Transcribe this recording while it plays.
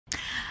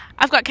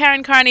I've got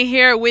Karen Carney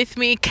here with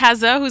me,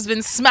 Kaza, who's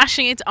been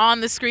smashing it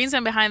on the screens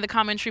and behind the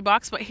commentary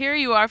box. But here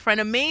you are for an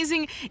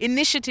amazing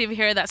initiative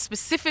here that's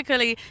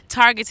specifically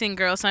targeting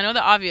girls. So I know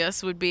the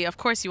obvious would be, of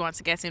course, you want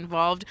to get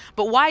involved.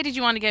 But why did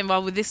you want to get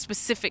involved with this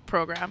specific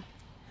program?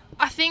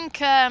 I think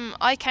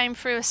I came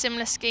through a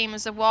similar scheme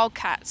as the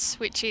Wildcats,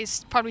 which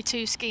is probably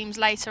 2 schemes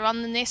later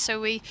on than this.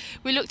 So we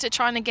looked at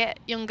trying to get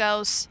young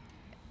girls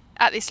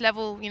at this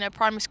level,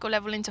 primary school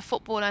level, into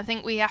football. And I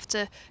think we have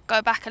to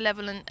go back a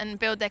level and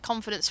build their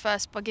confidence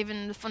first by giving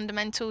them the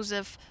fundamentals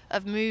of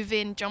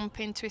moving,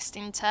 jumping,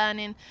 twisting,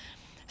 turning.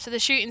 So the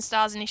Shooting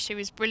Stars initiative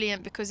is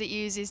brilliant because it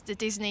uses the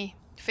Disney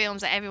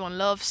films that everyone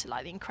loves,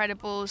 like The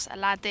Incredibles,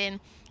 Aladdin.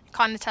 It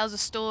kind of tells a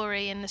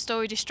story, and the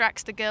story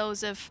distracts the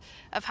girls of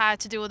how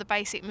to do all the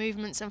basic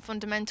movements and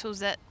fundamentals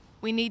that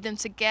we need them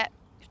to get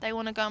if they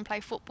want to go and play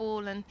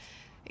football. And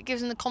it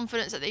gives them the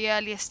confidence at the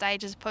earliest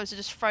stage, as opposed to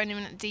just throwing them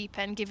in at the deep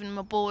end, giving them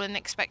a ball and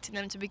expecting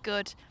them to be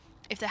good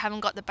if they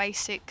haven't got the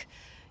basic,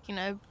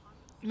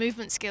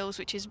 movement skills,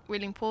 which is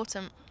really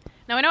important.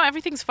 Now, I know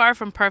everything's far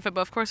from perfect,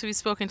 but of course we've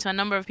spoken to a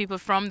number of people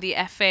from the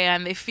FA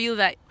and they feel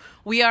that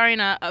we are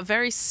in a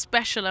very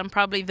special and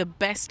probably the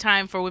best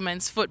time for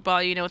women's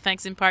football,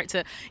 thanks in part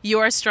to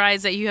your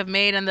strides that you have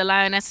made and the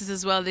Lionesses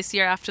as well this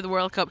year after the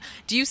World Cup.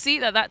 Do you see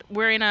that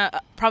we're in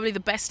probably the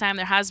best time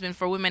there has been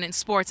for women in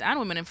sports and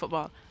women in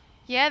football?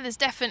 Yeah, there's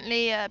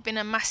definitely been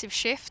a massive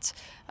shift.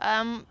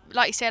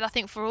 Like you said, I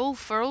think for all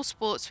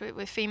sports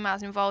with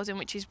females involved in,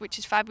 which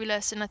is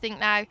fabulous. And I think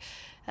now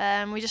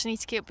we just need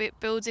to keep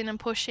building and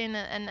pushing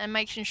and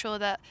making sure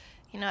that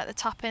at the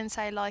top end,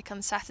 say like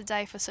on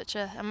Saturday for such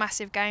a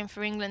massive game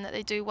for England, that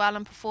they do well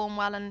and perform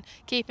well and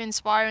keep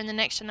inspiring the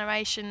next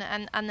generation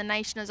and the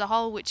nation as a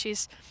whole, which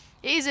is.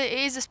 It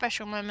is a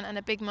special moment and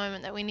a big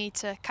moment that we need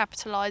to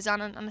capitalise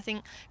on, and I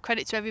think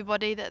credit to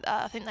everybody that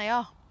I think they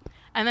are.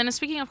 And then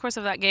speaking, of course,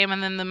 of that game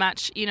and then the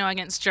match,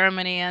 against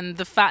Germany, and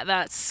the fact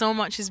that so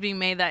much is being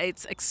made that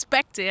it's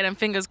expected, and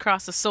fingers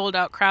crossed, a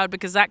sold-out crowd,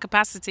 because that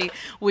capacity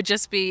would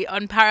just be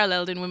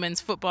unparalleled in women's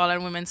football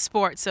and women's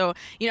sport. So,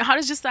 how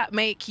does just that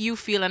make you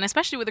feel? And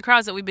especially with the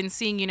crowds that we've been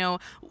seeing,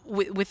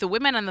 with the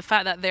women, and the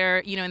fact that they're,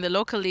 in the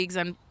local leagues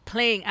and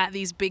playing at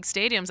these big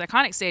stadiums,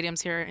 iconic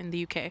stadiums here in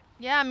the UK.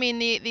 Yeah, I mean,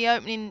 the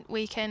opening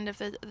weekend of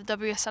the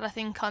WSL, I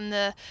think on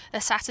the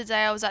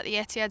Saturday I was at the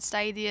Etihad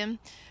Stadium,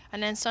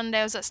 and then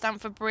Sunday I was at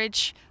Stamford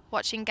Bridge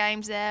watching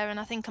games there, and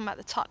I think I'm at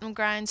the Tottenham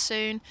ground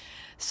soon.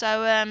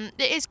 So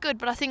it is good,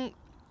 but I think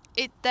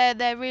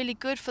they're really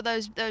good for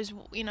those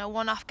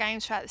one-off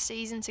games throughout the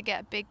season to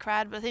get a big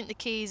crowd. But I think the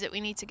key is that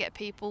we need to get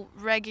people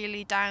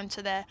regularly down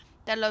to their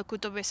local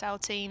WSL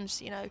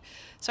teams.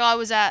 So I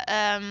was at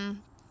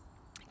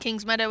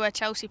Kings Meadow, where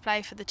Chelsea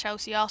played for the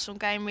Chelsea-Arsenal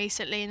game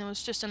recently, and there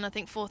was just under, I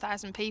think,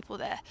 4,000 people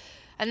there.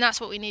 And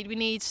that's what we need. We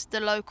need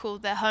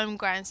their home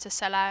grounds to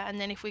sell out, and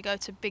then if we go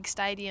to big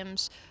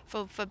stadiums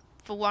for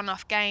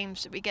one-off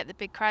games, that we get the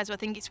big crowds. But I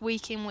think it's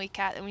week in, week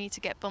out that we need to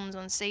get bums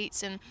on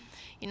seats, and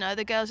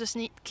the girls just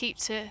need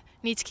to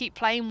keep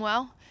playing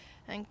well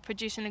and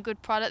producing a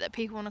good product that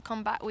people want to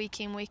come back week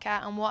in, week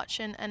out and watch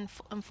and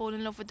fall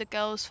in love with the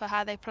girls for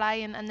how they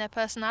play and their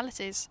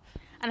personalities.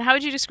 And how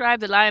would you describe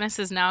the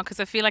Lionesses now? Because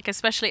I feel like,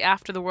 especially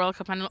after the World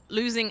Cup and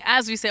losing,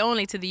 as we say,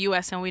 only to the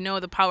US, and we know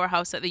the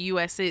powerhouse that the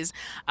US is,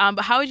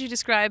 but how would you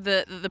describe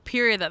the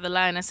period that the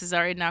Lionesses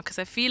are in now? Because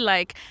I feel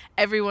like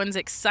everyone's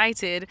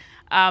excited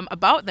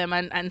about them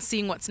and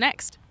seeing what's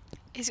next.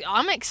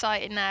 I'm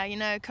excited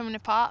now, coming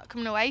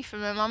away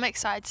from them. I'm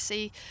excited to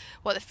see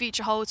what the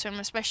future holds for them,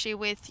 especially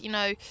with,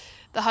 the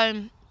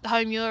home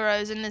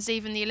Euros, and there's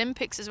even the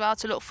Olympics as well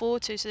to look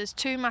forward to. So there's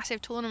 2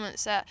 massive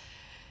tournaments that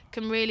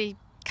can really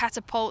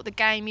catapult the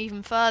game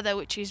even further,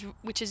 which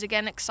is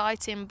again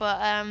exciting.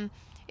 But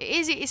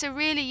it's a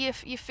really,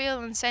 you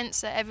feel and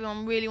sense that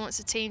everyone really wants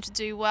the team to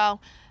do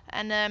well,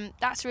 and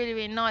that's really,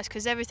 really nice,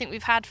 because everything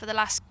we've had for the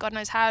last God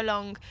knows how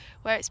long,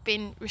 where it's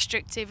been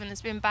restrictive and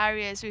there's been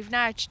barriers, we've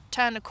now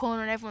turned a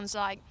corner and everyone's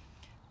like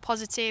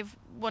positive,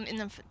 wanting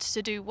them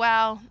to do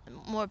well.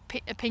 More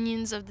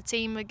opinions of the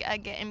team are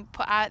getting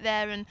put out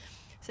there, and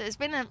so there's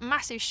been a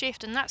massive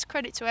shift, and that's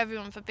credit to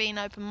everyone for being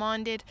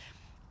open-minded,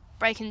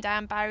 breaking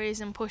down barriers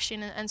and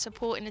pushing and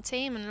supporting the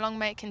team, and long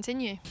may it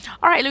continue.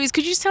 All right, Louise,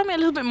 could you just tell me a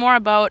little bit more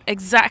about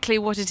exactly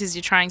what it is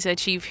you're trying to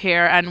achieve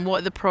here and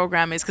what the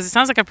program is? Because it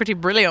sounds like a pretty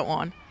brilliant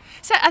one.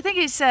 So I think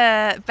it's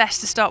best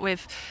to start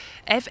with,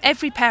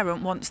 every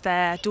parent wants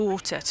their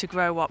daughter to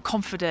grow up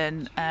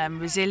confident,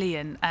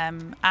 resilient,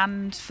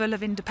 and full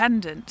of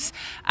independence.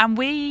 And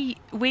we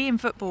in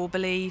football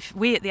believe,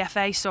 we at the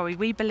FA,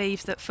 we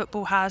believe that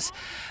football has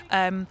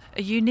a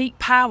unique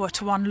power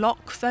to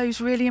unlock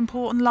those really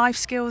important life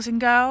skills in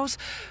girls,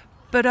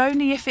 but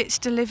only if it's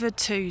delivered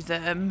to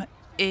them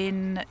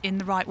in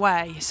the right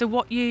way. So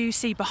what you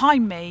see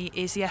behind me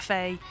is the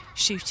FA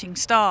Shooting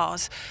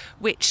Stars,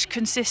 which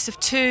consists of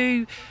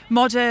 2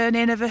 modern,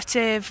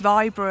 innovative,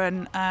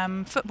 vibrant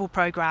football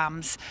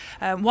programmes.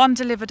 One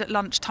delivered at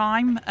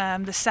lunchtime,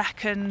 the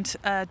second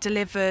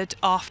delivered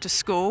after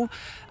school,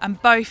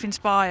 and both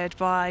inspired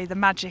by the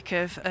magic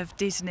of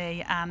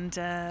Disney and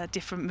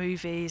different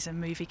movies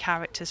and movie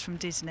characters from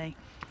Disney.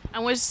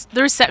 And what's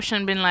the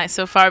reception been like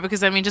so far?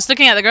 Because, I mean, just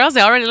looking at the girls,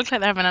 they already look like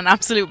they're having an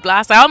absolute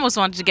blast. I almost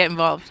wanted to get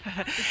involved.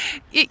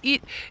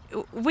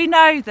 We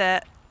know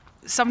that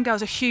some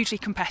girls are hugely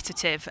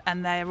competitive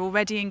and they're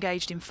already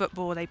engaged in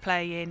football. They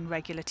play in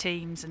regular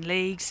teams and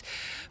leagues.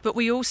 But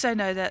we also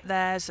know that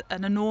there's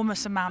an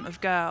enormous amount of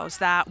girls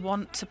that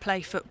want to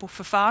play football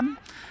for fun.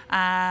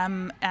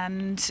 And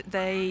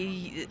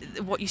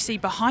what you see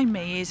behind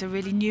me is a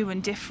really new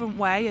and different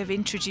way of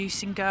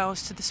introducing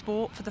girls to the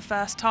sport for the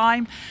first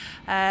time.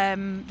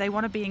 They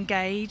want to be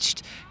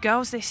engaged.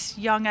 Girls this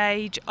young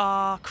age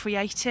are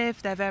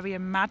creative. They're very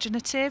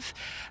imaginative.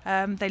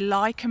 They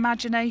like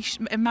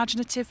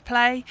imaginative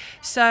play.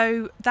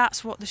 So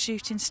that's what the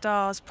Shooting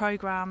Stars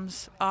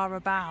programmes are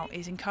about,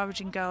 is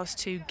encouraging girls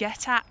to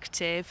get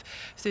active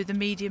through the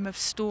medium of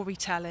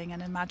storytelling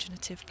and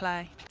imaginative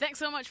play. Thanks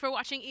so much for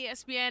watching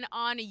ESPN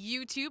on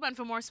YouTube, and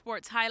for more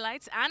sports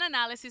highlights and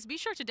analysis, be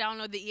sure to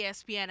download the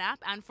ESPN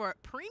app, and for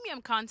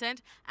premium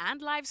content and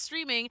live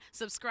streaming,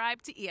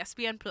 subscribe to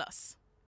ESPN Plus.